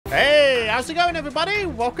how's it going, everybody?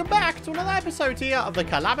 Welcome back to another episode here of the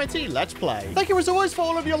Calamity Let's Play. Thank you as always for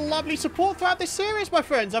all of your lovely support throughout this series, my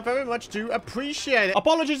friends. I very much do appreciate it.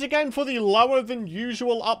 Apologies again for the lower than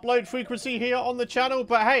usual upload frequency here on the channel,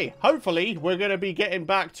 but hey, hopefully we're going to be getting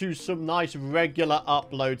back to some nice regular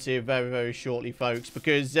uploads here very, very shortly, folks,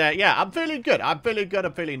 because yeah, I'm feeling good. I'm feeling good.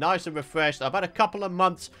 I'm feeling nice and refreshed. I've had a couple of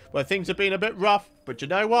months where things have been a bit rough, but you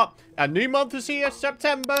know what? A new month is here,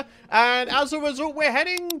 September, and as a result, we're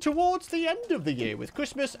heading towards the end of the year with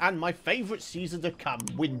Christmas and my favorite season to come,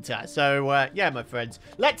 winter. So, yeah, my friends,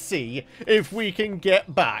 let's see if we can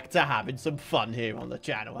get back to having some fun here on the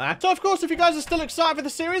channel, huh? So, of course, if you guys are still excited for the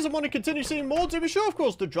series and want to continue seeing more, do be sure, of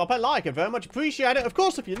course, to drop a like. I very much appreciate it. Of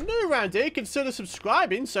course, if you're new around here, consider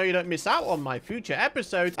subscribing so you don't miss out on my future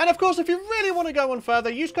episodes. And, of course, if you really want to go on further,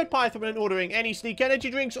 use code Python when ordering any Sneak Energy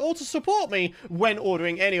drinks or to support me when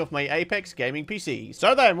ordering any of my Apex gaming PCs.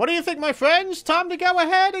 So then, what do you think, my friends? Time to go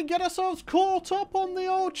ahead and get ourselves caught up on the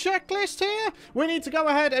old checklist here. We need to go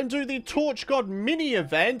ahead and do the Torch God mini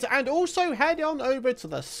event and also head on over to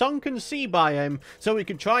the Sunken Sea biome so we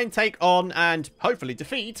can try and take on and hopefully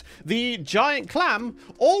defeat the giant clam,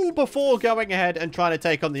 all before going ahead and trying to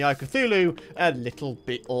take on the Eye of Cthulhu a little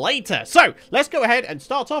bit later. So let's go ahead and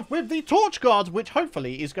start off with the Torch God, which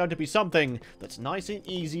hopefully is going to be something that's nice and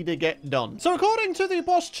easy to get done. So according to the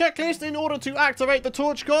boss checklist, in order to activate the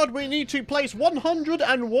Torch God, we need to place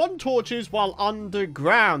 101 torches while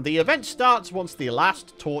underground. The event starts once the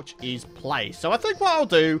last torch is placed. So I think what I'll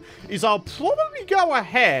do is I'll probably go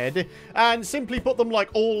ahead and simply put them like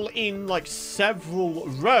all in like several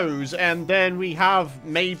rows, and then we have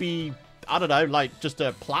maybe, I don't know, like just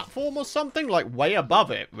a platform or something like way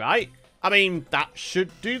above it, right? I mean, that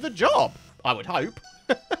should do the job, I would hope.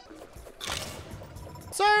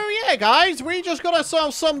 So, yeah, guys, we just got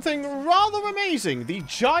ourselves something rather amazing. The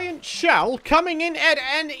giant shell coming in at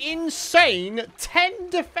an insane 10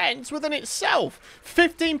 defense within itself.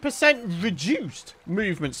 15% reduced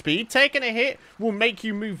movement speed. Taking a hit will make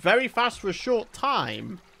you move very fast for a short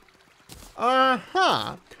time. I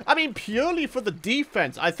mean, purely for the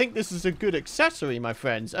defense, I think this is a good accessory, my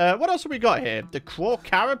friends. What else have we got here? The Claw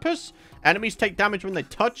Carapace. Enemies take damage when they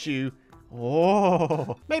touch you.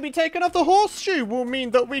 Oh, maybe taking off the horseshoe will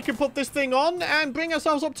mean that we can put this thing on and bring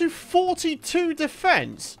ourselves up to 42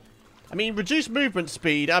 defense. I mean, reduced movement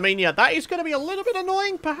speed. I mean, yeah, that is going to be a little bit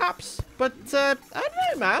annoying, perhaps. But, I don't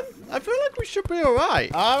know, man. I feel like we should be all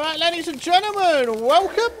right. All right, ladies and gentlemen,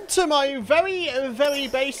 welcome to my very, very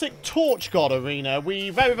basic Torch God arena. We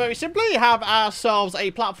very, very simply have ourselves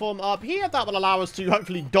a platform up here that will allow us to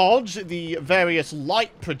hopefully dodge the various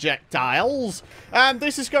light projectiles. And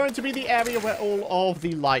this is going to be the area where all of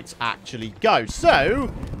the lights actually go.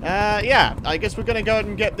 So, yeah, I guess we're going to go ahead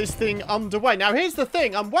and get this thing underway. Now, here's the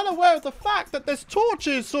thing. I'm well aware of the fact that there's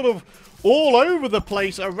torches sort of all over the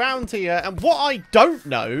place around here, and what I don't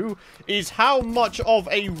know is how much of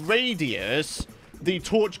a radius the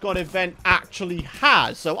Torch God event actually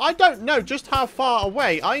has. So I don't know just how far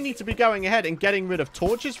away I need to be going ahead and getting rid of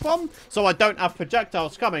torches from, so I don't have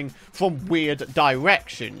projectiles coming from weird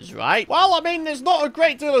directions, right? Well, I mean, there's not a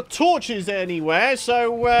great deal of torches anywhere,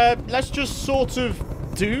 so let's just sort of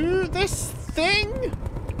do this thing.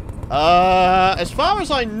 As far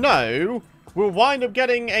as I know, we'll wind up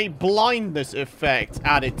getting a blindness effect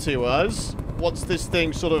added to us once this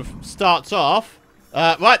thing sort of starts off.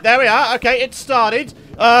 Right, there we are. Okay, it started.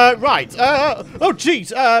 Right. Oh,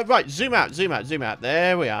 jeez. Right, zoom out, zoom out, zoom out.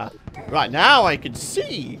 There we are. Right, now I can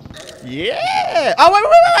see. Yeah.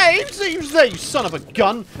 Oh, wait. You son of a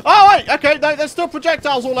gun. Oh, wait. Okay, there's still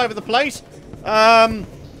projectiles all over the place.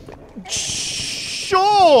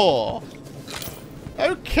 Sure.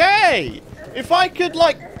 Okay. If I could,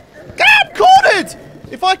 like... I'm cornered!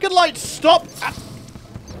 If I could, like, stop...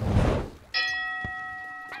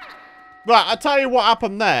 Right, I'll tell you what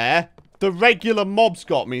happened there. The regular mobs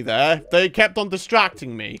got me there. They kept on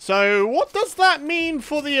distracting me. So, what does that mean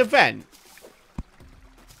for the event?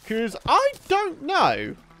 Because I don't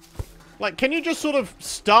know. Like, can you just sort of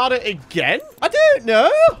start it again? I don't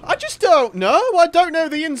know. I just don't know. I don't know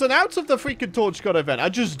the ins and outs of the freaking Torch God event. I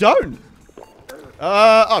just don't.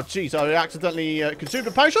 Oh, jeez, I accidentally consumed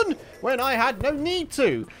a potion when I had no need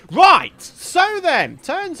to. Right, so then,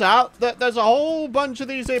 turns out that there's a whole bunch of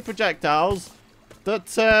these here projectiles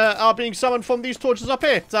that are being summoned from these torches up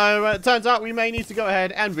here. So, it turns out we may need to go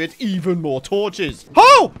ahead and rid even more torches.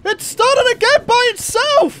 Oh, it started again by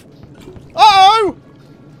itself! Uh-oh!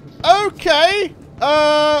 Okay.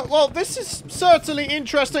 Well, this is certainly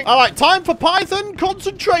interesting. All right, time for Python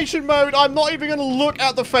concentration mode. I'm not even going to look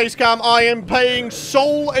at the face cam. I am paying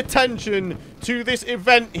sole attention to this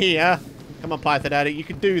event here. Come on, Python Addict. You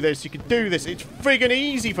can do this. You can do this. It's friggin'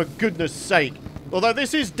 easy, for goodness sake. Although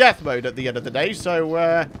this is death mode at the end of the day, so,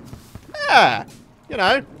 yeah. You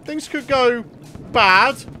know, things could go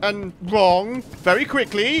bad and wrong very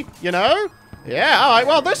quickly, you know? Yeah, alright.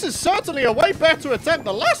 Well, this is certainly a way better attempt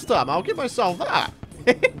than last time. I'll give myself that.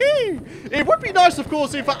 It would be nice, of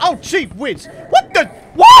course, if I... Oh, cheap whiz. What the...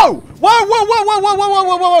 Whoa! Whoa, whoa, whoa, whoa, whoa, whoa,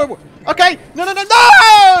 whoa, whoa, whoa. Okay. No, no, no,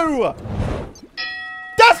 no!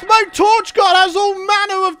 Death Mode Torch God has all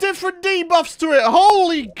manner of different debuffs to it.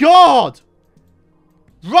 Holy God.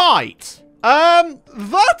 Right.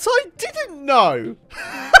 That I didn't know.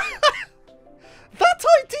 That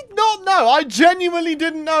I did not know. I genuinely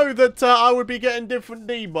didn't know that I would be getting different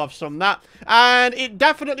debuffs from that. And it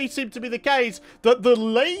definitely seemed to be the case that the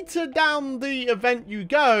later down the event you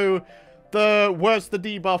go, the worse the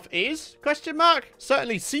debuff is? Question mark?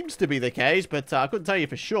 Certainly seems to be the case, but I couldn't tell you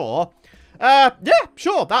for sure. Yeah,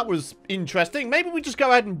 sure, that was interesting. Maybe we just go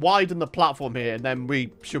ahead and widen the platform here, and then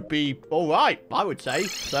we should be alright, I would say.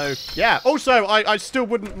 So, yeah. Also, I still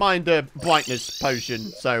wouldn't mind a brightness potion,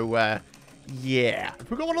 so, yeah. If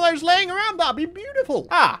we got one of those laying around, that'd be beautiful.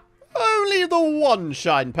 Ah, only the one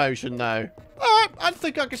shine potion, though. Alright, I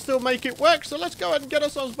think I can still make it work, so let's go ahead and get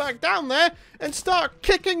ourselves back down there and start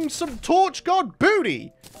kicking some Torch God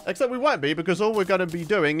booty. Except we won't be, because all we're going to be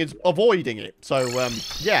doing is avoiding it. So,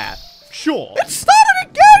 yeah. Sure. It started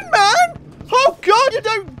again, man! Oh, God, you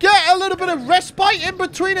don't get a little bit of respite in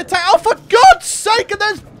between attacks. Oh, for God's sake, and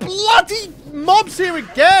there's bloody mobs here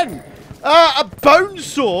again. A bone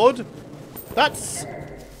sword. That's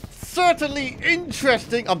certainly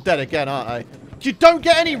interesting. I'm dead again, aren't I? You don't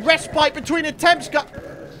get any respite between attempts,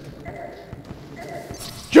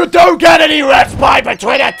 You don't get any respite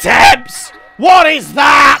between attempts! What is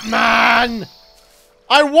that, man?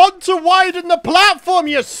 I want to widen the platform,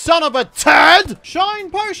 you son of a turd!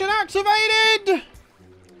 Shine potion activated!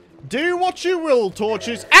 Do what you will,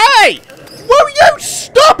 torches. Hey! Will you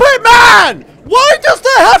stop it, man? Why does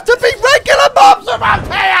there have to be regular mobs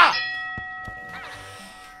around here?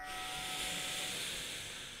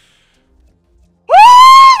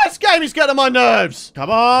 This game is getting on my nerves. Come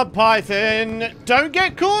on, Python. Don't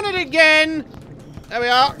get cornered again. There we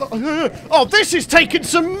are. Oh, this is taking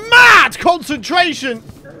some mad concentration.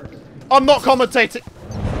 I'm not commentating.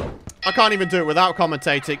 I can't even do it without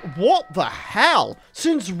commentating. What the hell?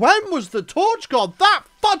 Since when was the Torch God that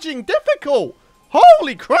fudging difficult?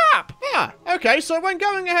 Holy crap! Yeah, okay, so when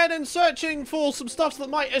going ahead and searching for some stuff that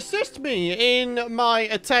might assist me in my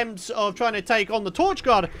attempts of trying to take on the Torch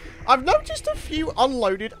God, I've noticed a few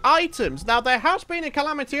unloaded items. Now, there has been a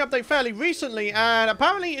Calamity update fairly recently, and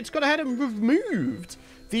apparently it's gone ahead and removed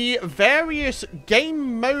the various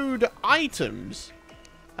game mode items.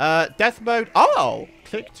 Death mode. Oh!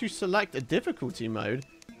 Click to select a difficulty mode.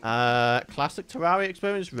 Classic Terraria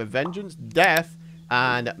experience, Revengeance, Death,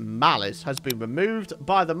 and Malice has been removed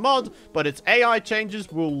by the mod, but its AI changes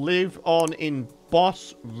will live on in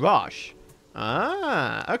Boss Rush.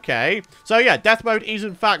 Ah, okay. So yeah, Death Mode is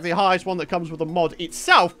in fact the highest one that comes with the mod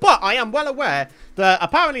itself, but I am well aware that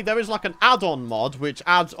apparently there is like an add-on mod which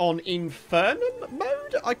adds on Infernum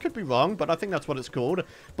mode. I could be wrong, but I think that's what it's called.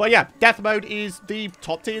 But yeah, Death Mode is the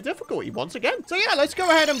top tier difficulty once again. So yeah, let's go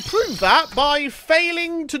ahead and prove that by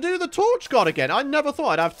failing to do the Torch God again. I never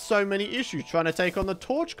thought I'd have so many issues trying to take on the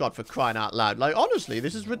Torch God, for crying out loud. Like, honestly,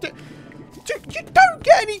 this is ridiculous. You don't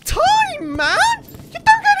get any time, man! You don't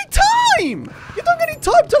get any time! You don't get any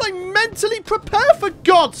time to, like, mentally prepare, for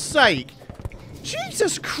God's sake!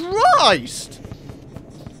 Jesus Christ!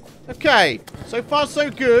 Okay, so far so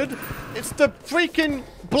good. It's the freaking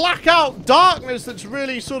blackout darkness that's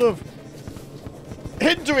really sort of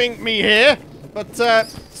hindering me here. But,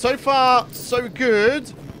 so far so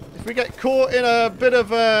good. If we get caught in a bit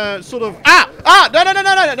of a sort of...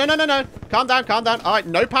 No. Calm down. All right,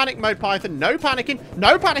 no panic mode, Python. No panicking.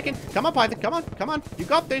 Come on, Python. Come on. You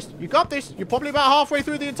got this. You're probably about halfway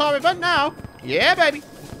through the entire event now. Yeah, baby.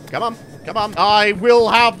 Come on. I will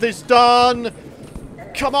have this done.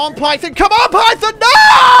 Come on, Python. No!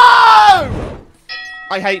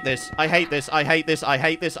 I hate this. I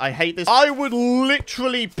would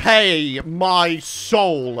literally pay my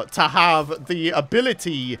soul to have the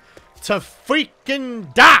ability to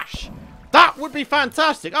freaking dash. That would be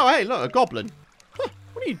fantastic. Oh, hey, look, a goblin. Huh,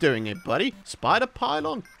 what are you doing here, buddy? Spider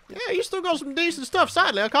pylon. Yeah, you still got some decent stuff.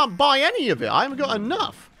 Sadly, I can't buy any of it. I haven't got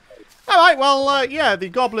enough. All right, well, yeah, the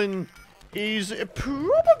goblin is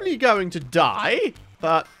probably going to die,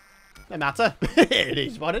 but no matter. It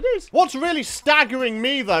is what it is. What's really staggering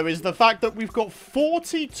me, though, is the fact that we've got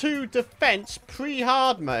 42 defense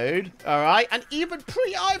pre-hard mode, all right, and even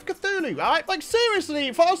pre-Eye of Cthulhu, all right? Like,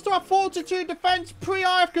 seriously, for us to have 42 defense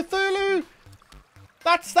pre-Eye of Cthulhu,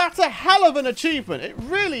 that's a hell of an achievement. It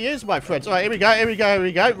really is, my friends. All right, here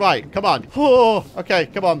we go. Right, come on. Oh, okay,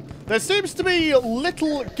 come on. There seems to be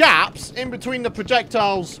little gaps in between the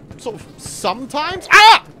projectiles, sort of, sometimes.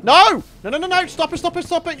 Ah! No! No. Stop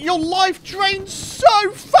it. Your life drains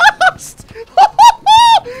so fast!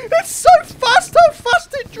 It's so fast how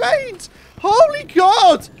fast it drains! Holy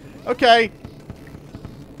God! Okay.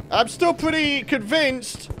 I'm still pretty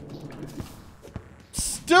convinced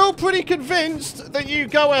that you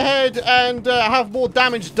go ahead and have more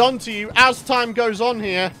damage done to you as time goes on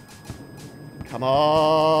here. Come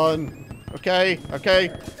on. Okay.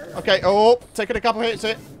 Oh, taking a couple hits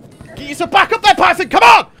here. Get yourself back up there, Python. Come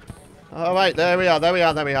on. All right, there we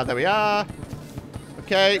are.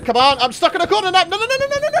 Okay, come on. I'm stuck in a corner now. No.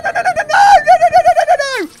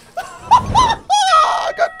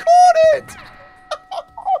 I got cornered.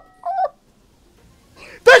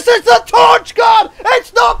 This is the torch god!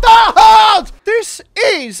 It's not that hard! This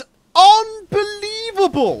is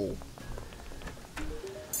unbelievable!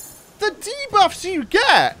 The debuffs you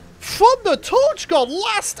get from the torch god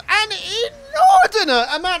last an inordinate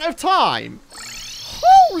amount of time.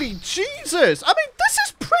 Holy Jesus! I mean, this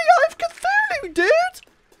is pre-Eye of Cthulhu, dude!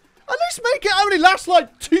 At least make it only last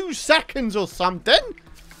like 2 seconds or something.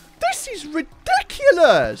 This is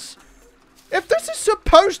ridiculous! If this is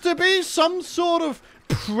supposed to be some sort of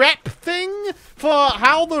prep thing for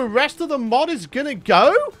how the rest of the mod is gonna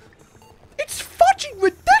go, it's fudging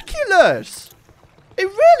ridiculous. It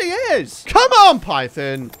really is. Come on,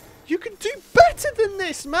 Python. You can do better than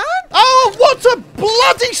this, man. Oh, what a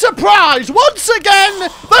bloody surprise. Once again,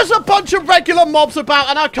 there's a bunch of regular mobs about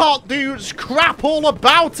and I can't do crap all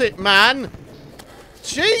about it, man.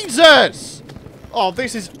 Jesus. Oh,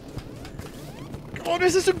 this is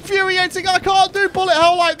infuriating. I can't do bullet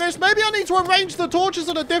hell like this. Maybe I need to arrange the torches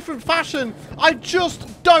in a different fashion. I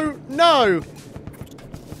just don't know.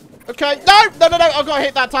 Okay. No. I got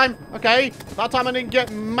hit that time. Okay. That time I didn't get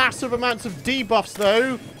massive amounts of debuffs,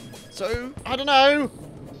 though. So, I don't know.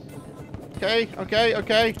 Okay.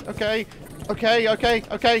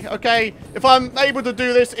 If I'm able to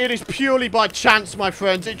do this, it is purely by chance, my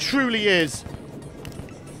friends. It truly is.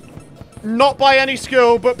 Not by any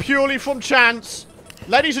skill, but purely from chance.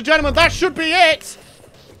 Ladies and gentlemen, that should be it.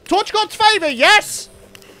 Torch God's favor, yes?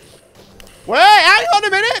 Wait, hang on a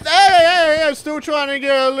minute. Hey, still trying to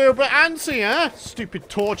get a little bit antsy, huh? Stupid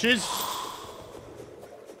torches.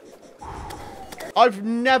 I've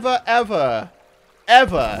never, ever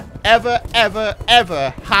had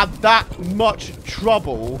that much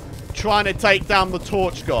trouble trying to take down the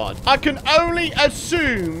torch god. I can only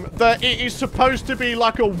assume that it is supposed to be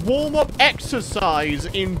like a warm-up exercise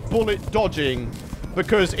in bullet dodging,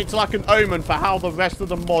 because it's like an omen for how the rest of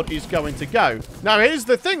the mod is going to go. Now, here's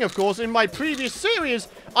the thing, of course. In my previous series,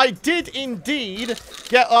 I did indeed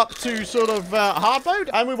get up to sort of hard mode,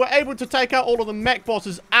 and we were able to take out all of the mech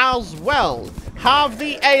bosses as well. Have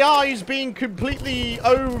the AIs been completely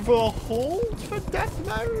overhauled for death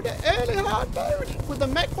mode, early hard mode, with the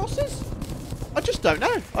mech bosses? I just don't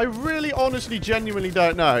know. I really, honestly, genuinely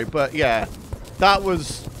don't know. But yeah, that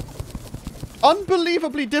was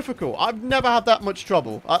unbelievably difficult. I've never had that much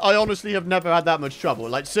trouble. I honestly have never had that much trouble.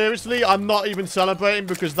 Like, seriously, I'm not even celebrating,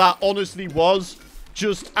 because that honestly was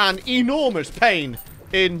just an enormous pain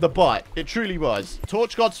in the butt. It truly was.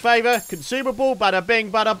 Torch God's favor, consumable, bada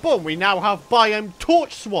bing, bada boom. We now have biome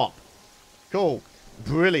torch swap. Cool.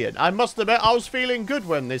 Brilliant. I must admit, I was feeling good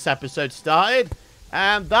when this episode started,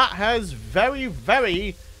 and that has very,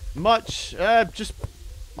 very much just...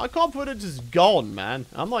 my confidence is gone, man.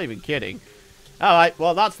 I'm not even kidding. Alright,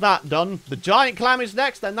 well, that's that done. The giant clam is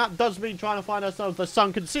next, and that does mean trying to find ourselves the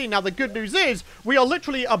sunken sea. Now, the good news is, we are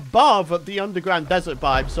literally above the underground desert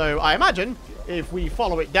biome, so I imagine if we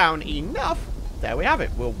follow it down enough, there we have it.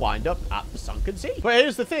 We'll wind up at the sunken sea. But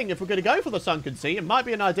here's the thing. If we're going to go for the sunken sea, it might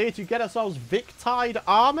be an idea to get ourselves Victide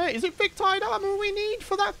armor. Is it Victide armor we need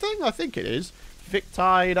for that thing? I think it is.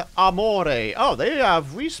 Victide Amore. Oh, they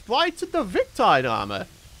have resprited the Victide armor.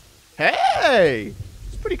 Hey!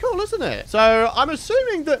 Pretty cool, isn't it? So I'm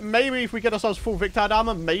assuming that maybe if we get ourselves full Victide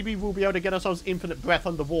armor, maybe we'll be able to get ourselves infinite breath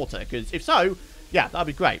underwater, because if so, yeah, that'd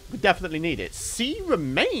be great. We definitely need it. Sea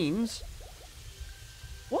remains?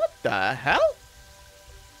 What the hell?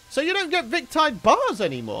 So you don't get Victide bars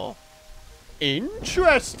anymore?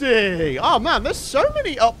 Interesting. Oh man, there's so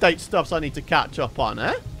many update stuffs I need to catch up on,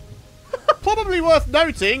 eh? probably worth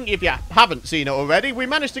noting, if you haven't seen it already, we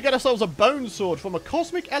managed to get ourselves a bone sword from a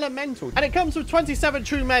cosmic elemental. And it comes with 27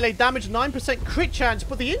 true melee damage, 9% crit chance.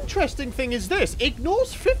 But the interesting thing is this.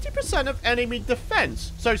 Ignores 50% of enemy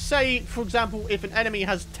defense. So say, for example, if an enemy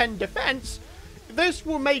has 10 defense, this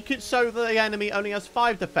will make it so that the enemy only has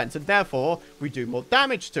 5 defense. And therefore, we do more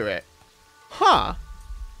damage to it. Huh.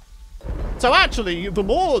 So actually, the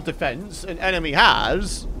more defense an enemy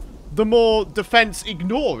has, the more defense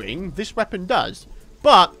ignoring this weapon does.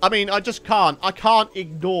 But, I mean, I can't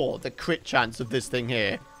ignore the crit chance of this thing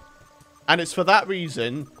here. And it's for that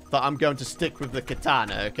reason that I'm going to stick with the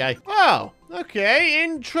katana, okay? Oh, okay.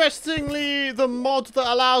 Interestingly, the mod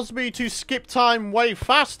that allows me to skip time way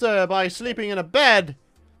faster by sleeping in a bed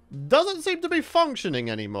doesn't seem to be functioning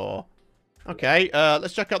anymore. Okay,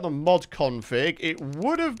 let's check out the mod config. It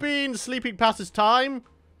would have been sleeping past his time.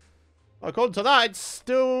 According to that, it's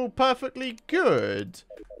still perfectly good.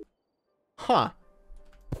 Huh.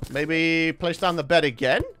 Maybe place down the bed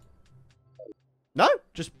again? No,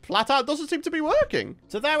 just flat out doesn't seem to be working.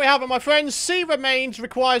 So there we have it, my friends. Sea remains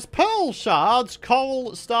requires pearl shards,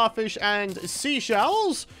 coral, starfish, and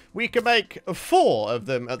seashells. We can make 4 of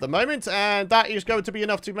them at the moment, and that is going to be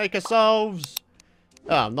enough to make ourselves...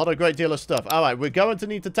 Oh, not a great deal of stuff. Alright, we're going to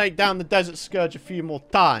need to take down the Desert Scourge a few more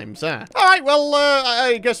times, huh? Alright, well,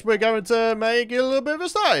 I guess we're going to make it a little bit of a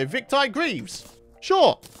start. Victi Greaves.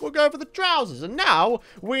 Sure, we'll go for the trousers. And now,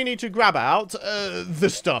 we need to grab out the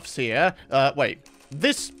stuffs here. Wait,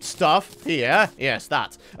 this stuff here. Yes,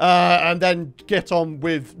 that. And then get on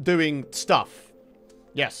with doing stuff.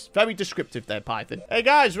 Yes, very descriptive there, Python. Hey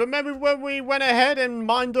guys, remember when we went ahead and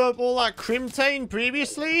mined up all that crimtane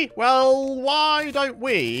previously? Well, why don't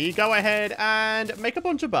we go ahead and make a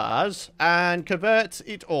bunch of bars and convert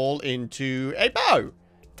it all into a bow?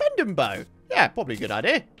 Tendon bow. Yeah, probably a good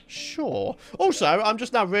idea. Sure. Also, I'm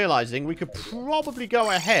just now realizing we could probably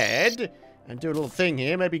go ahead and do a little thing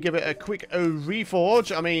here. Maybe give it a quick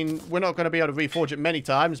reforge. I mean, we're not going to be able to reforge it many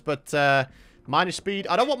times, but minus speed.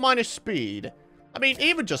 I don't want minus speed. I mean,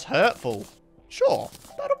 even just hurtful. Sure,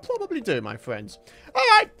 that'll probably do, my friends.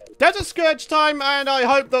 Alright, Desert Scourge time, and I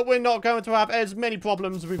hope that we're not going to have as many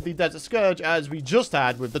problems with the Desert Scourge as we just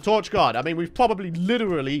had with the Torch God. I mean, we've probably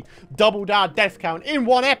literally doubled our death count in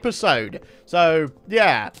one episode. So,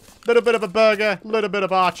 yeah, little bit of a burger, little bit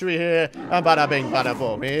of archery here, and bada bing, bada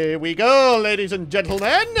boom. Here we go, ladies and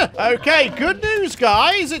gentlemen. Okay, good news,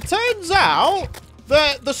 guys. It turns out...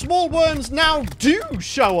 The small worms now do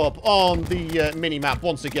show up on the mini-map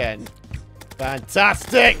once again.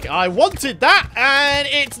 Fantastic! I wanted that, and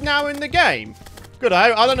it's now in the game. Good, I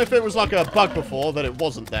don't know if it was like a bug before that it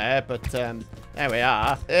wasn't there, but there we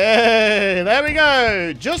are. Hey, there we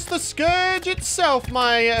go. Just the Scourge itself,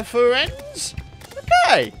 my friends.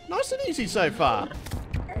 Okay, nice and easy so far.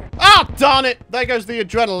 Ah, darn it! There goes the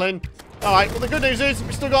adrenaline. All right, well, the good news is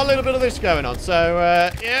we still got a little bit of this going on, so,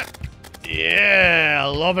 yeah. Yeah,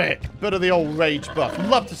 love it. Bit of the old rage buff.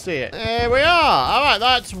 Love to see it. There we are. All right,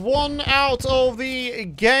 that's 1 out of the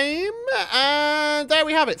game. And there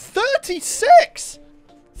we have it. 36!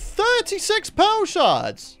 36 pearl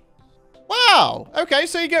shards. Wow. Okay,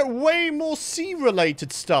 so you get way more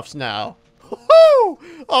sea-related stuffs now. Oh,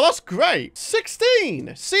 that's great.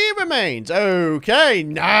 16 sea remains. Okay,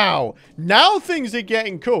 now things are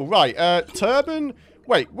getting cool. Right, turban.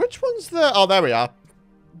 Wait, which one's the... Oh, there we are.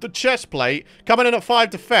 The chest plate coming in at 5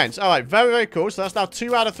 defense. All right, very, very cool. So that's now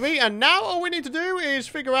 2 out of 3. And now all we need to do is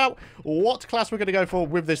figure out what class we're going to go for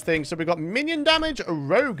with this thing. So we've got minion damage,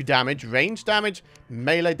 rogue damage, range damage,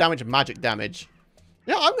 melee damage, magic damage.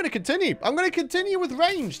 Yeah, I'm going to continue. I'm going to continue with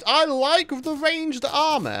ranged. I like the ranged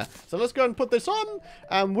armor. So let's go and put this on.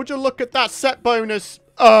 And would you look at that set bonus?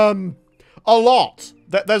 A lot.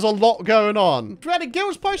 There's a lot going on. If we had a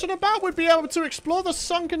guild's potion about, we'd be able to explore the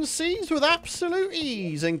sunken seas with absolute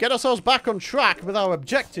ease and get ourselves back on track with our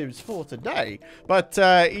objectives for today. But,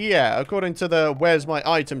 yeah, according to the where's my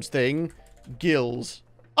items thing, gills.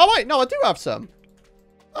 Oh, wait, no, I do have some.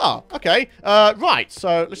 Oh, okay. Right,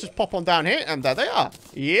 so let's just pop on down here, and there they are.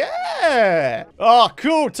 Yeah! Oh,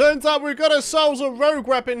 cool. Turns out we've got ourselves a rogue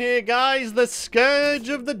weapon here, guys. The Scourge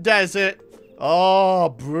of the Desert. Oh,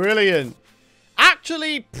 brilliant.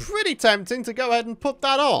 Actually, pretty tempting to go ahead and put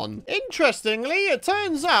that on. Interestingly, it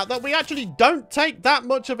turns out that we actually don't take that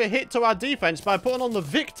much of a hit to our defense by putting on the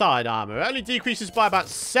Victide armor. It only decreases by about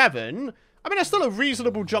 7. I mean, that's still a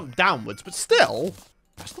reasonable jump downwards, but still,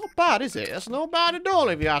 that's not bad, is it? That's not bad at all,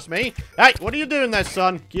 if you ask me. Hey, what are you doing there,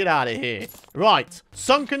 son? Get out of here. Right,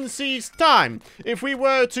 Sunken Seas time. If we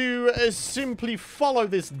were to simply follow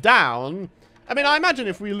this down... I mean, I imagine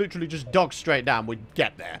if we literally just dog straight down, we'd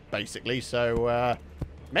get there, basically. So,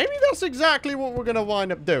 Maybe that's exactly what we're going to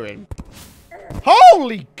wind up doing.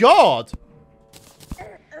 Holy God!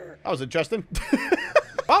 That was interesting.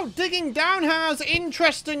 Well, digging down has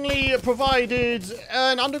interestingly provided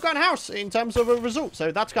an underground house in terms of a result,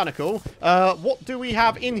 so that's kind of cool. What do we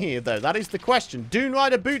have in here, though? That is the question. Dune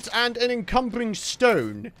Rider boots and an encumbering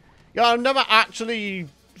stone. Yeah, I've never actually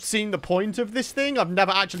seen the point of this thing. I've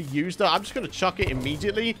never actually used it. I'm just going to chuck it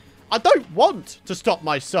immediately. I don't want to stop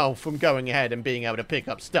myself from going ahead and being able to pick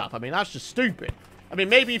up stuff. I mean, that's just stupid. I mean,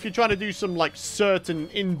 maybe if you're trying to do some, like, certain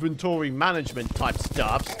inventory management type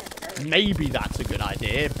stuff, maybe that's a good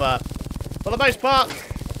idea, but for the most part,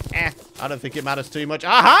 I don't think it matters too much.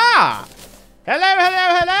 Aha! Hello,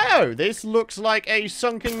 hello, hello! This looks like a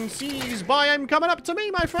sunken seas biome coming up to me,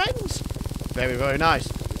 my friends. Very, very nice.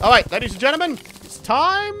 All right, ladies and gentlemen, it's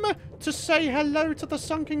time to say hello to the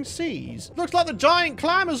sunken seas. Looks like the giant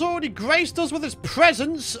clam has already graced us with his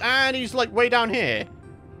presence, and he's, like, way down here.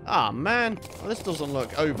 Ah, man. Well, this doesn't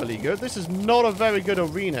look overly good. This is not a very good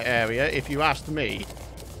arena area, if you asked me.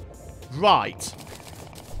 Right.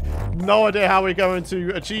 No idea how we're going to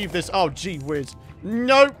achieve this. Oh, gee whiz.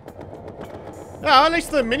 Nope. Yeah, at least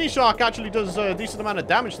the mini shark actually does a decent amount of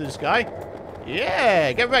damage to this guy.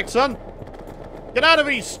 Yeah, get wrecked, son. Get out of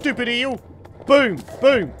here, you stupid eel. Boom,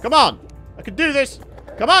 boom. Come on. I can do this.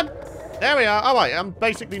 Come on. There we are. All right, I'm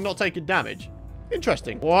basically not taking damage.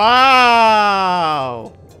 Interesting.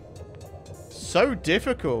 Wow. So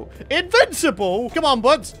difficult. Invincible? Come on,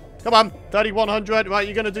 buds. Come on. 3,100. Right,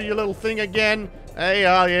 you're going to do your little thing again. There you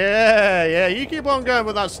are. Yeah, yeah. You keep on going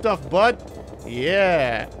with that stuff, bud.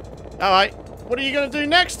 Yeah. All right. What are you going to do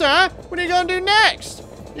next, huh? What are you going to do next?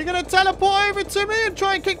 You're going to teleport over to me and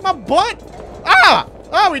try and kick my butt? Ah!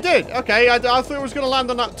 Oh, he did. Okay, I thought it was going to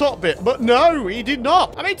land on that top bit, but no, he did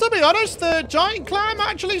not. I mean, to be honest, the giant clam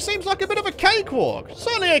actually seems like a bit of a cakewalk.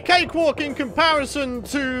 Certainly a cakewalk in comparison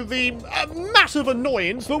to the massive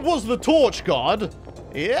annoyance that was the torch god.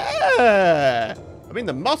 Yeah. I mean,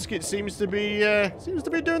 the musket seems to be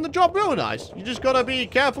doing the job real nice. You just got to be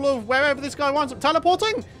careful of wherever this guy winds up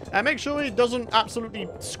teleporting and make sure he doesn't absolutely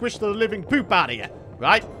squish the living poop out of you,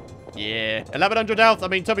 right? Yeah, 1,100 health. I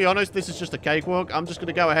mean, to be honest, this is just a cakewalk. I'm just going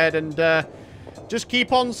to go ahead and just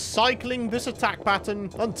keep on cycling this attack pattern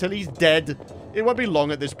until he's dead. It won't be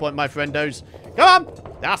long at this point, my friendos. Come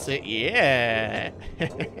on. That's it. Yeah.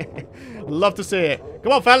 Love to see it.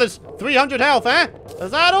 Come on, fellas. 300 health, eh?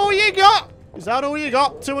 Is that all you got? Is that all you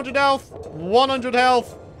got? 200 health, 100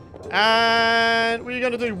 health. And what are you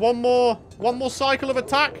going to do? One more cycle of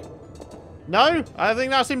attack? No? I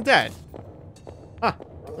think that's him dead. Huh.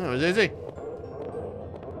 That was easy.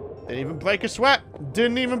 Didn't even break a sweat.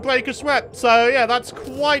 Didn't even break a sweat. So, yeah, that's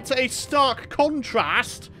quite a stark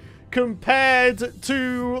contrast compared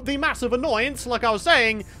to the massive annoyance, like I was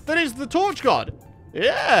saying, that is the Torch God.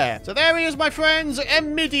 Yeah. So there he is, my friends.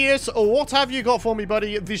 Emidius, what have you got for me,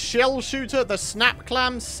 buddy? The Shell Shooter, the Snap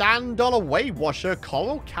Clam, Sand Dollar, Wave Washer,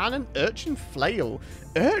 Coral Cannon, Urchin Flail.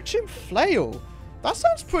 Urchin Flail? That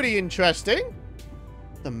sounds pretty interesting.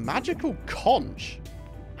 The Magical Conch.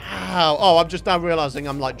 Wow. Oh, I'm just now realizing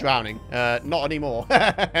I'm, like, drowning. Not anymore.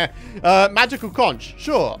 Magical Conch.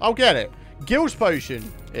 Sure, I'll get it. Gills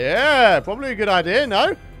Potion. Yeah, probably a good idea,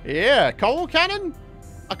 no? Yeah, Coral Cannon?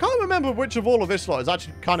 I can't remember which of all of this lot is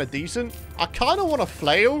actually kind of decent. I kind of want a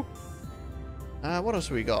Flail. What else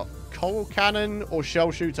have we got? Coral Cannon or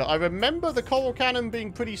Shell Shooter? I remember the Coral Cannon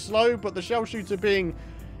being pretty slow, but the Shell Shooter being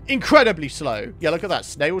incredibly slow. Yeah, look at that.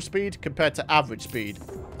 Snail speed compared to average speed.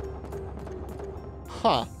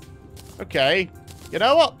 Huh. Okay. You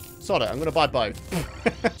know what? Sod it. I'm going to buy both.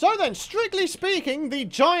 So then, strictly speaking, the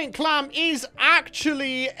giant clam is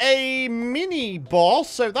actually a mini boss.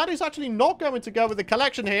 So that is actually not going to go with the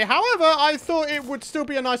collection here. However, I thought it would still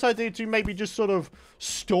be a nice idea to maybe just sort of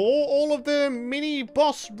store all of the mini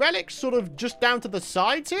boss relics sort of just down to the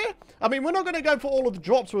sides here. I mean, we're not going to go for all of the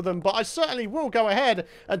drops with them, but I certainly will go ahead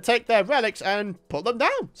and take their relics and put them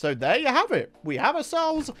down. So there you have it. We have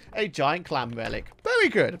ourselves a giant clam relic. Very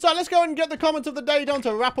good. So let's go and get the comment of the day done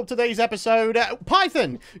to wrap up today's episode.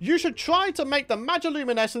 Python, you should try to make the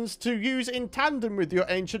Magiluminescence to use in tandem with your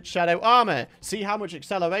Ancient Shadow armor. See how much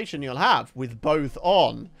acceleration you'll have with both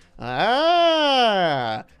on.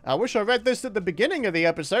 Ah, I wish I read this at the beginning of the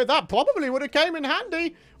episode. That probably would have came in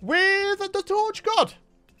handy with the Torch God.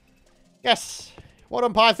 Yes. Well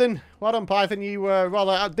done, Python. Well done, Python. You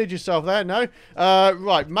rather outdid yourself there, no?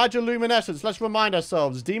 Right, Magiluminescence. Let's remind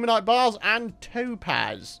ourselves. Demonite bars and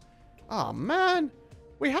topaz. Oh, man.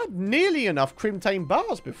 We had nearly enough Crimtane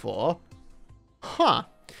bars before. Huh.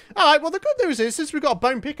 Alright, well, the good news is, since we've got a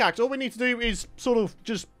bone pickaxe, all we need to do is sort of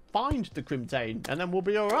just find the Crimtane, and then we'll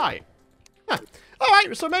be alright. Huh.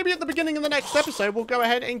 Alright, so maybe at the beginning of the next episode, we'll go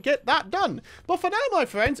ahead and get that done. But for now, my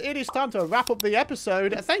friends, it is time to wrap up the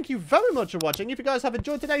episode. Thank you very much for watching. If you guys have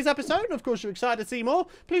enjoyed today's episode, and of course you're excited to see more,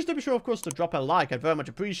 please do be sure, of course, to drop a like. I'd very much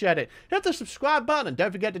appreciate it. Hit the subscribe button, and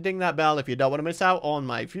don't forget to ding that bell if you don't want to miss out on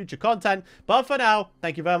my future content. But for now,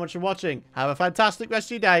 thank you very much for watching. Have a fantastic rest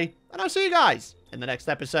of your day, and I'll see you guys in the next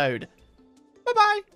episode. Bye-bye.